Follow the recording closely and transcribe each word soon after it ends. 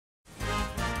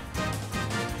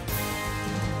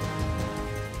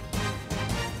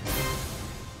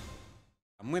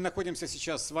Мы находимся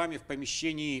сейчас с вами в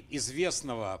помещении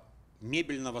известного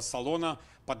мебельного салона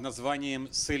под названием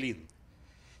Selene.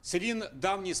 Selene –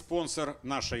 давний спонсор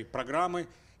нашей программы,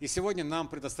 и сегодня нам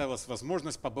предоставилась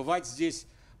возможность побывать здесь,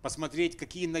 посмотреть,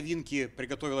 какие новинки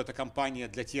приготовила эта компания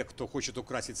для тех, кто хочет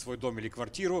украсить свой дом или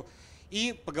квартиру.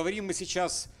 И поговорим мы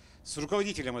сейчас с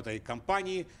руководителем этой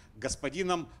компании,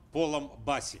 господином Полом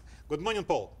Басси. Good morning,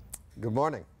 Paul. Good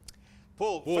morning.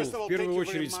 Пол, в первую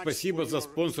очередь спасибо за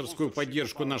спонсорскую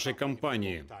поддержку нашей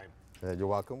компании.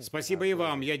 Спасибо и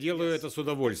вам, я делаю это с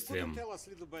удовольствием.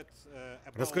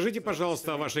 Расскажите,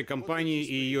 пожалуйста, о вашей компании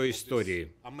и ее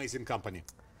истории.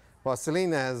 Well,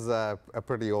 Selene has a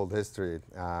pretty old history.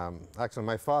 Actually,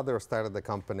 my father started the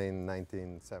company in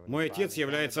 1975. Мой отец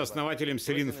является основателем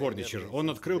Selene Furniture. Он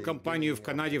открыл компанию в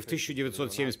Канаде в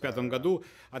 1975 году,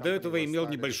 а до этого имел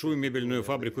небольшую мебельную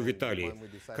фабрику в Италии.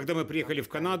 Когда мы приехали в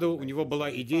Канаду, у него была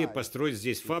идея построить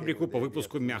здесь фабрику по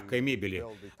выпуску мягкой мебели.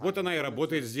 Вот она и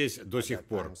работает здесь до сих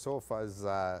пор.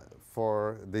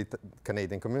 For the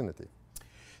Canadian community.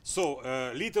 So,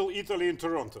 Little Italy in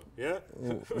Toronto, yeah?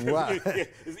 Wow.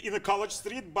 In a college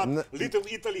street, but Little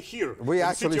Italy here, we in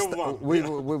actually the city of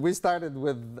Vaughan. we started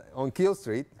on Keele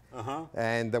Street,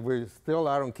 and we still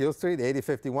are on Keele Street,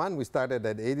 8051. We started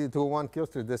at 8201 Keele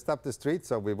Street, just up the street,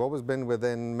 so we've always been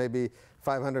within maybe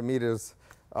 500 meters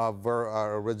of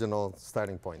our original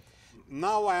starting point.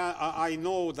 Now I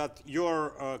know that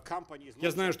your company is...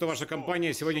 Я знаю, что ваша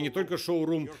компания сегодня не только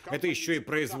шоурум, это еще и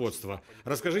производство.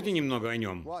 Расскажите немного о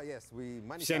нем.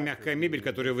 Вся мягкая мебель,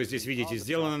 которую вы здесь видите,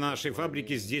 сделана на нашей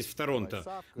фабрике здесь, в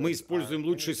Торонто. Мы используем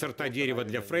лучшие сорта дерева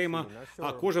для фрейма,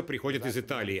 а кожа приходит из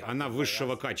Италии, она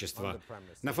высшего качества.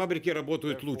 На фабрике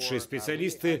работают лучшие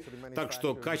специалисты, так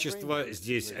что качество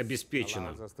здесь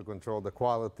обеспечено.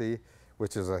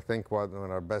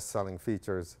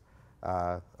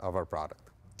 Of our product.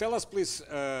 Tell us, please,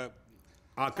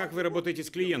 а как вы работаете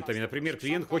с клиентами? Например,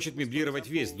 клиент хочет меблировать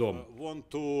весь дом. Want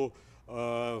to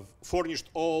furnish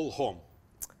all home.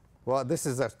 Well, this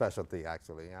is our specialty,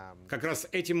 actually. Как раз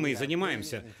этим мы и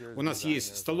занимаемся. У нас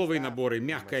есть столовые наборы,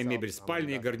 мягкая мебель,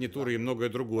 спальные гарнитуры и многое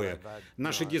другое.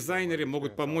 Наши дизайнеры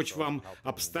могут помочь вам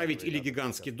обставить или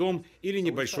гигантский дом, или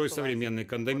небольшой современный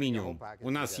кондоминиум. У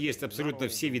нас есть абсолютно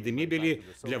все виды мебели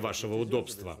для вашего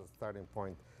удобства.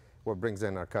 What brings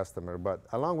in our customer, but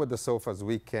along with the sofas,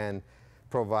 we can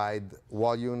provide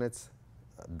wall units,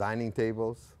 dining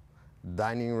tables,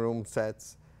 dining room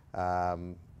sets,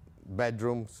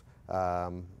 bedrooms,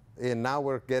 and now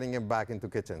we're getting it back into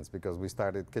kitchens because we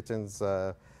started kitchens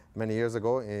many years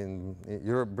ago. In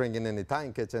Europe, bringing in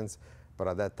Italian kitchens, but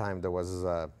at that time there was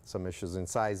some issues in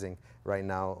sizing. Right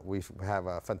now, we have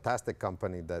a fantastic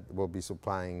company that will be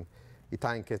supplying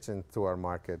Italian kitchens to our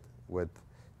market with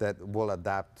that will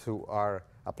adapt to our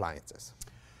appliances.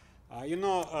 You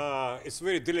know, it's a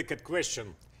very delicate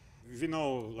question. You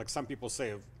know, like some people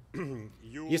say,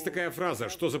 есть такая фраза: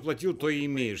 что заплатил, то и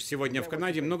имеешь. Сегодня в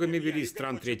Канаде много мебели из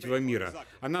стран третьего мира.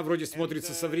 Она вроде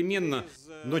смотрится современно,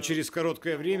 но через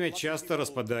короткое время часто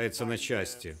распадается на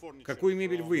части. Какую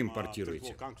мебель вы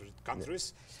импортируете?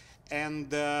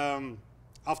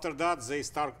 After that, they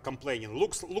start complaining.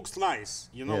 Looks nice,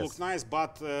 you know, looks nice,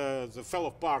 but they fell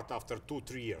apart after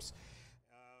 2-3 years.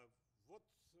 What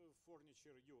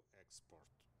furniture you export?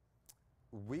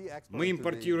 Мы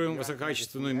импортируем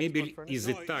высококачественную мебель из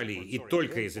Италии, и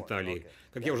только из Италии.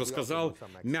 Как я уже сказал,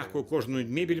 мягкую кожаную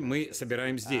мебель мы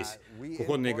собираем здесь.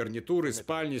 Кухонные гарнитуры,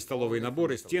 спальни, столовые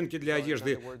наборы, стенки для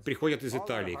одежды приходят из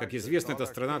Италии. Как известно, эта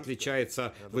страна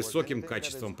отличается высоким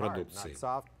качеством продукции.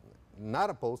 Not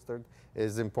upholstered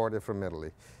is imported from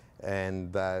Italy.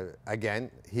 And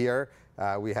again, here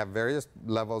we have various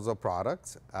levels of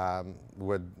products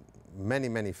with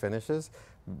many finishes.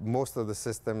 Most of the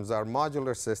systems are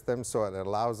modular systems, so it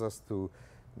allows us to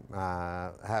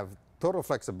have total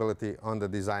flexibility on the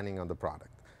designing of the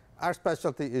product. Our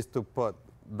specialty is to put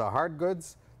the hard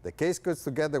goods, the case goods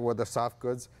together with the soft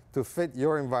goods to fit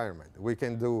your environment. We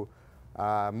can do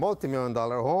a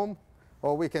multi-million-dollar home,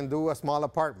 or we can do a small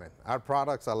apartment. Our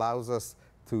products allows us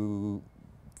to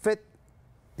fit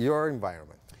your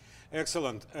environment.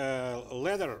 Excellent.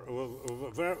 Leather,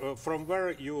 from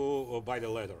where you buy the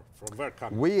leather? From where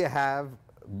country? We have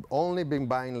only been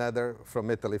buying leather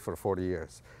from Italy for 40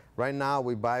 years. Right now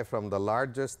we buy from the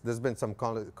largest, there's been some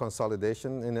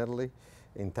consolidation in Italy,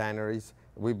 in tanneries.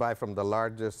 We buy from the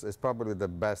largest, it's probably the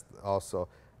best also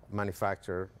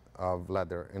manufacturer of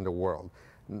leather in the world.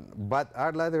 But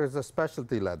our leather is a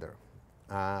specialty leather.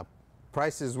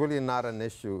 Price is really not an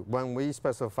issue. When we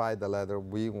specify the leather,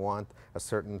 we want a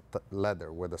certain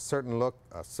leather with a certain look,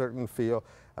 a certain feel,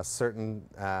 a certain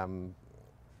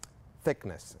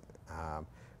thickness.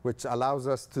 which allows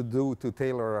us to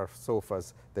tailor our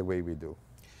sofas the way we do.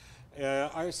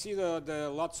 I see the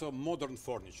lots of modern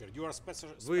furniture. You are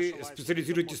Вы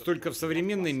специализируетесь только в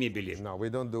современной мебели? No, we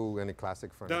don't do any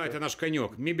classic Да, furniture. это наш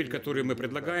конек. Мебель, которую мы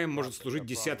предлагаем, может служить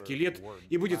десятки лет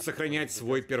и будет сохранять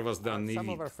свой первозданный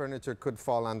Some of вид. our furniture could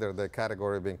fall under the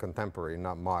category of being contemporary,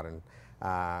 not modern,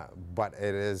 but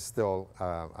it is still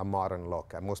a modern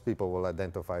look. And most people will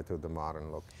identify to the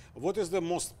modern look. What is the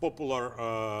most popular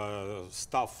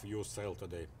stuff you sell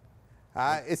today?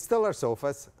 It's still our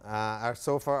sofas. Our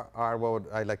sofa are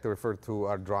what I like to refer to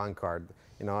our drawing card.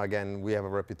 You know, again, we have a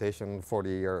reputation,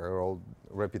 40-year-old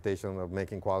reputation of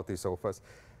making quality sofas.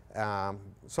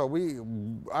 So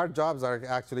our jobs are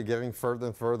actually getting further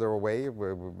and further away.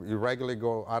 We regularly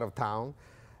go out of town,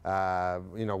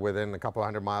 you know, within a couple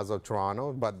 100 miles of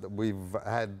Toronto. But we've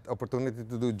had opportunity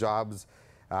to do jobs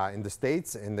in the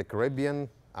States, in the Caribbean.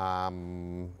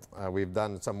 We've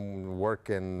done some work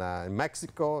in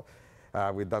Mexico.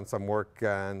 We've done some work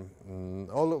in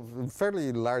all of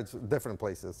fairly large different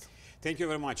places. Thank you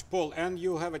very much, Paul. And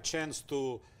you have a chance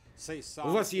to say something.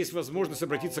 У вас есть возможность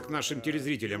обратиться к нашим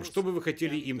телезрителям. Что бы вы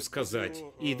хотели им сказать?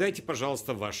 И дайте,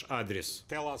 пожалуйста, ваш адрес.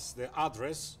 Tell us the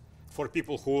address for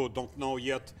people who don't know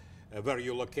yet where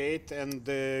you locate. And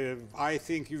I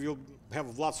think you will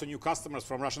have lots of new customers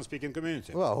from Russian-speaking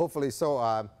community. Well, hopefully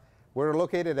so. We're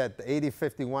located at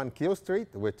 8051 Keele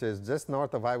Street, which is just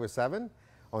north of Highway 7.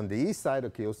 On the east side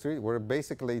of Keele Street, we're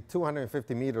basically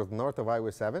 250 meters north of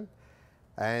Highway 7.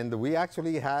 And we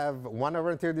actually have one of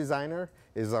our interior designer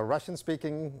is a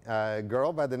Russian-speaking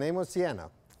girl by the name of Sienna.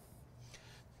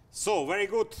 So, very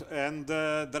good. And,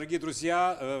 дорогие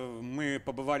друзья, мы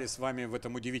побывали с вами в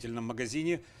этом удивительном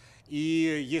магазине.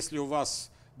 И если у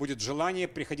вас будет желание,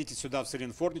 приходите сюда в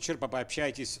Selene Furniture,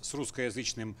 пообщайтесь с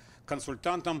русскоязычным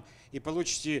консультантом и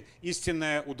получите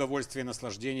истинное удовольствие и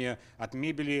наслаждение от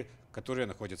мебели, которая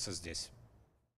находится здесь.